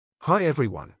Hi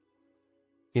everyone.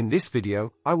 In this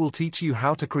video, I will teach you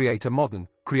how to create a modern,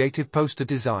 creative poster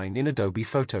design in Adobe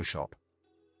Photoshop.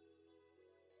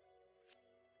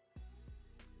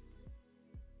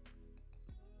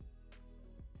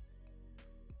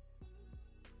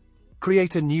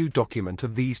 Create a new document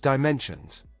of these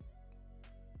dimensions.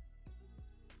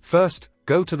 First,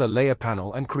 go to the Layer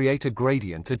panel and create a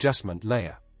gradient adjustment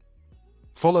layer.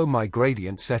 Follow my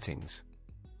gradient settings.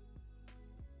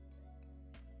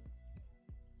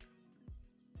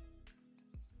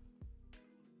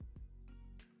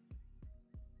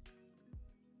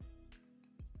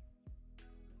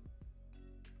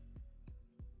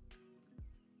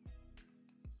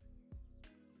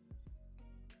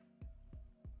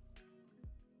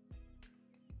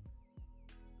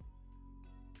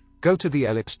 Go to the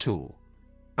Ellipse tool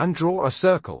and draw a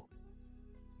circle.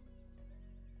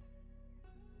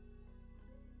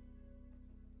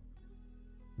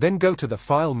 Then go to the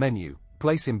File menu,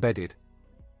 Place Embedded.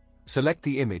 Select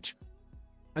the image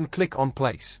and click on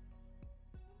Place.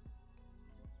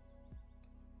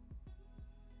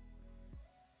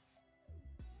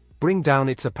 Bring down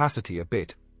its opacity a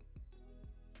bit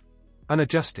and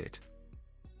adjust it.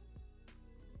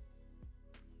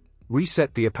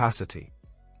 Reset the opacity.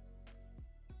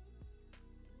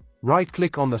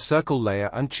 Right-click on the circle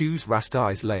layer and choose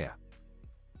Rasterize layer.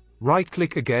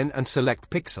 Right-click again and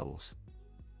select Pixels.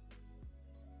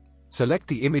 Select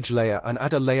the image layer and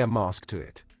add a layer mask to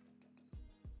it.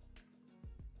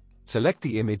 Select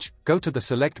the image, go to the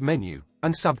Select menu,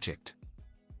 and Subject.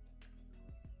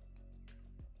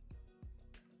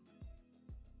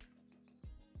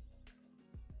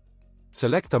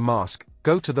 Select the mask,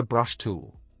 go to the Brush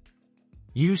tool.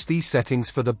 Use these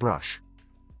settings for the brush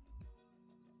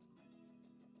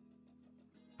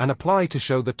and apply to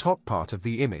show the top part of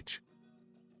the image.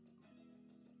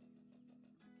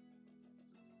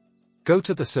 Go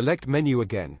to the Select menu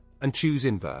again, and choose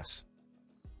Inverse.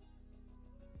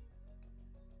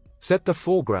 Set the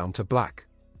foreground to black.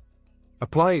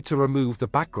 Apply it to remove the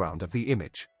background of the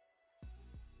image.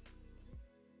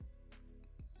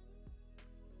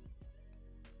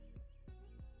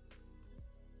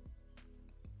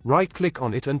 Right-click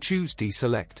on it and choose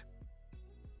Deselect.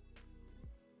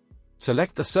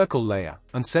 Select the circle layer,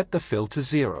 and set the fill to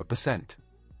 0%.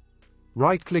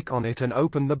 Right-click on it and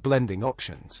open the blending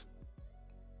options.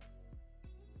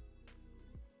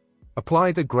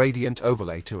 Apply the gradient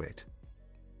overlay to it.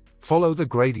 Follow the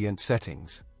gradient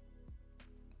settings.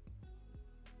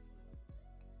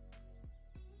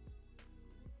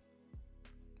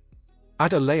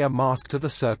 Add a layer mask to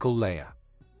the circle layer.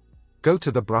 Go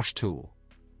to the Brush tool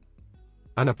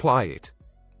and apply it.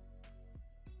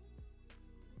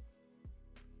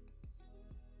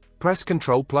 Press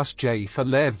Ctrl+J for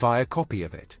layer via copy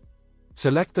of it.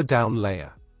 Select the down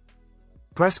layer.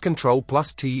 Press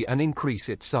Ctrl+T and increase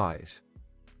its size.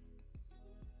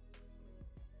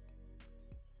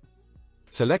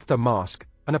 Select the mask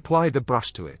and apply the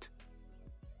brush to it.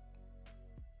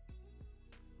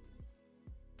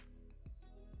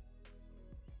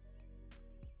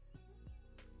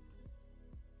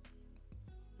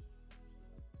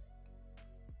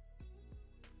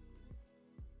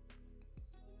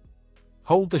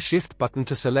 Hold the Shift button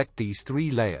to select these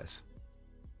three layers.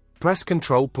 Press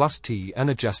Ctrl+T and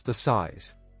adjust the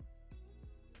size.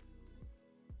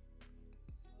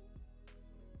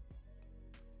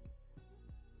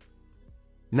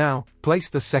 Now, place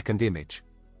the second image.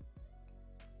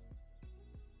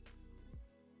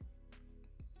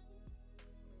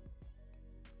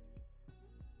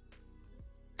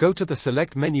 Go to the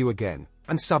Select menu again,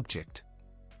 and Subject.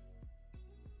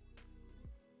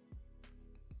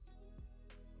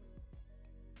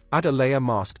 Add a layer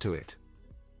mask to it.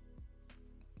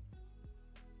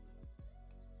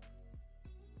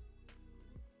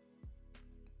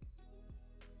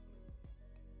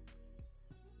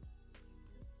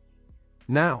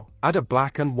 Now, add a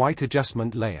black and white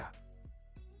adjustment layer.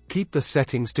 Keep the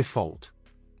settings default.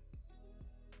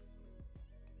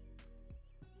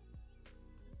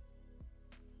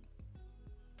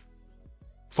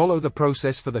 Follow the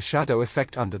process for the shadow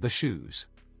effect under the shoes.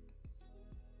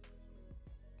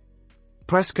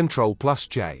 Press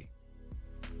Ctrl+J.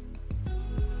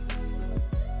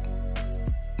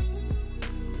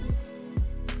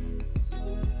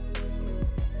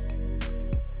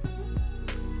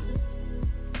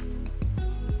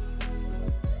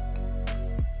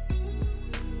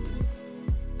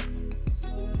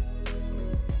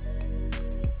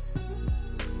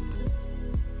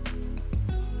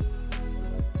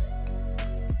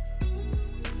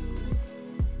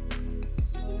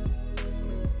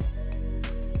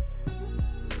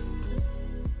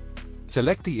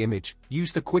 Select the image,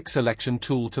 use the quick selection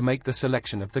tool to make the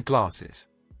selection of the glasses.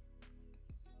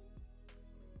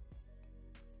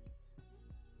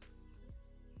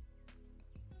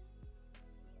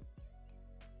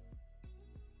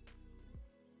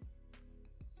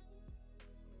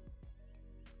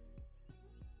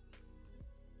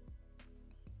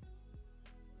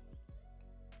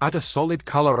 Add a solid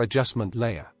color adjustment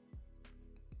layer.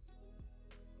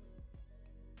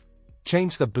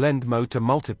 Change the blend mode to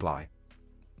multiply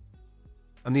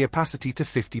and the opacity to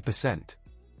 50%.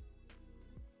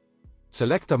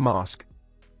 Select the mask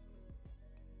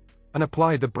and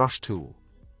apply the brush tool.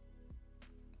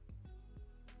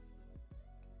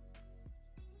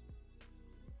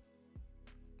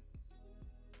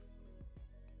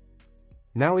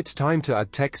 Now it's time to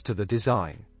add text to the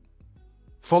design.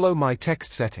 Follow my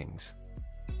text settings.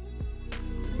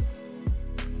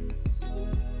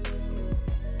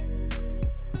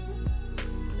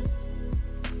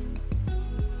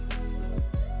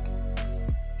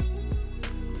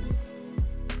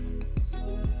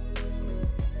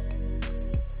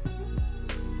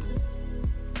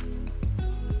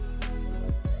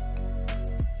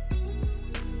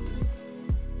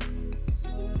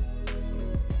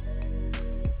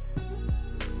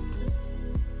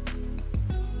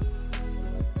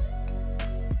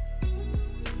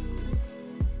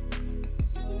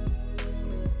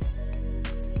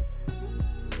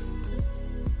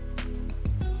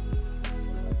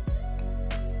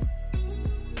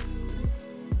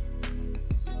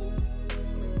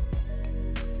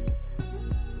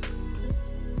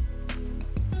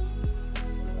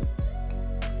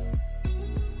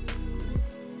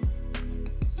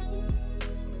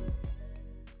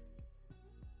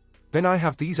 Then I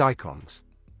have these icons.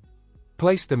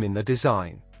 Place them in the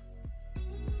design.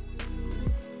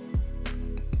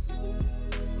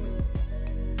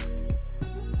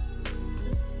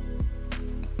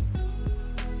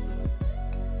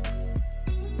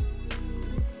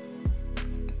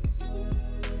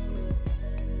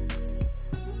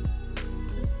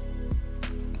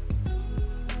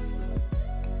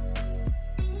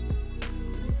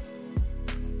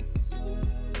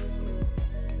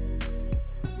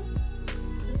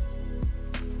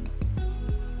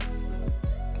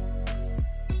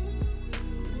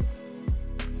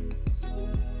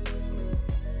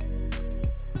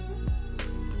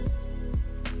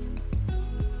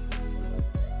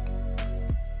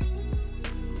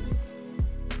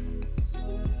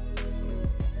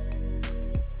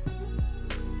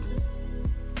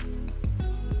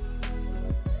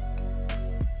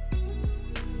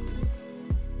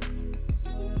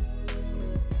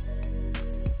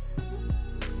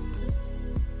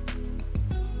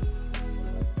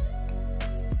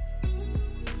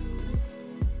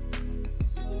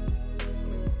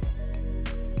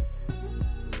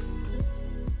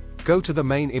 Go to the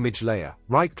main image layer,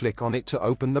 right-click on it to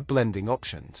open the blending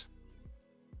options.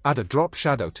 Add a drop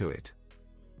shadow to it.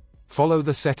 Follow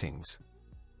the settings.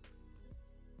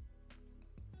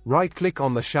 Right-click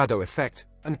on the shadow effect,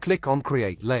 and click on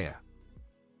Create Layer.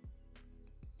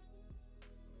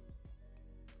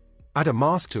 Add a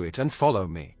mask to it and follow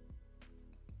me.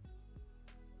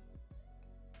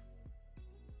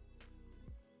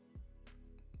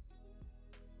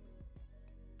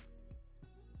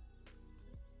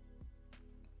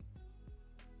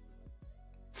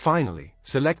 Finally,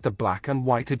 select the black and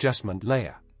white adjustment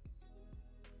layer.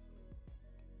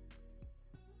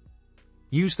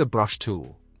 Use the brush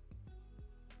tool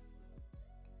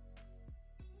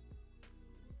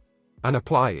and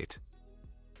apply it.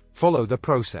 Follow the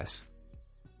process.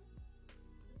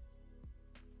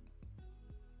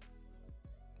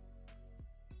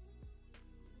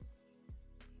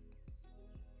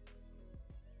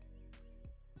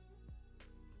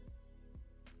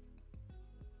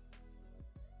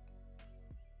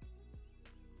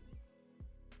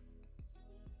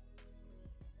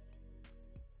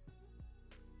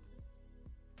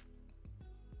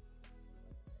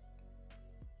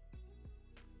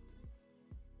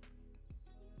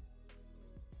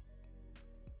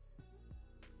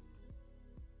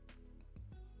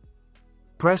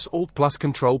 Press Alt plus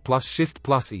Ctrl plus Shift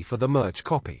plus E for the merge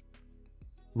copy.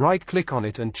 Right-click on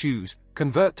it and choose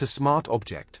Convert to Smart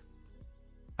Object.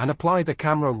 And apply the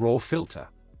Camera Raw filter.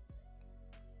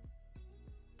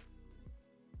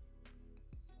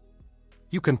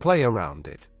 You can play around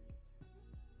it.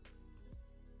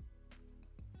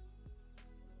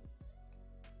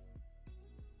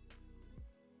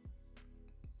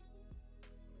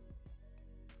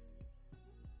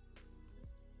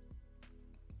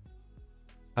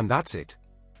 And that's it.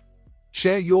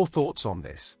 Share your thoughts on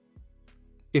this.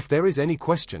 If there is any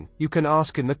question, you can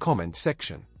ask in the comment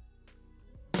section.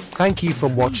 Thank you for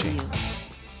watching.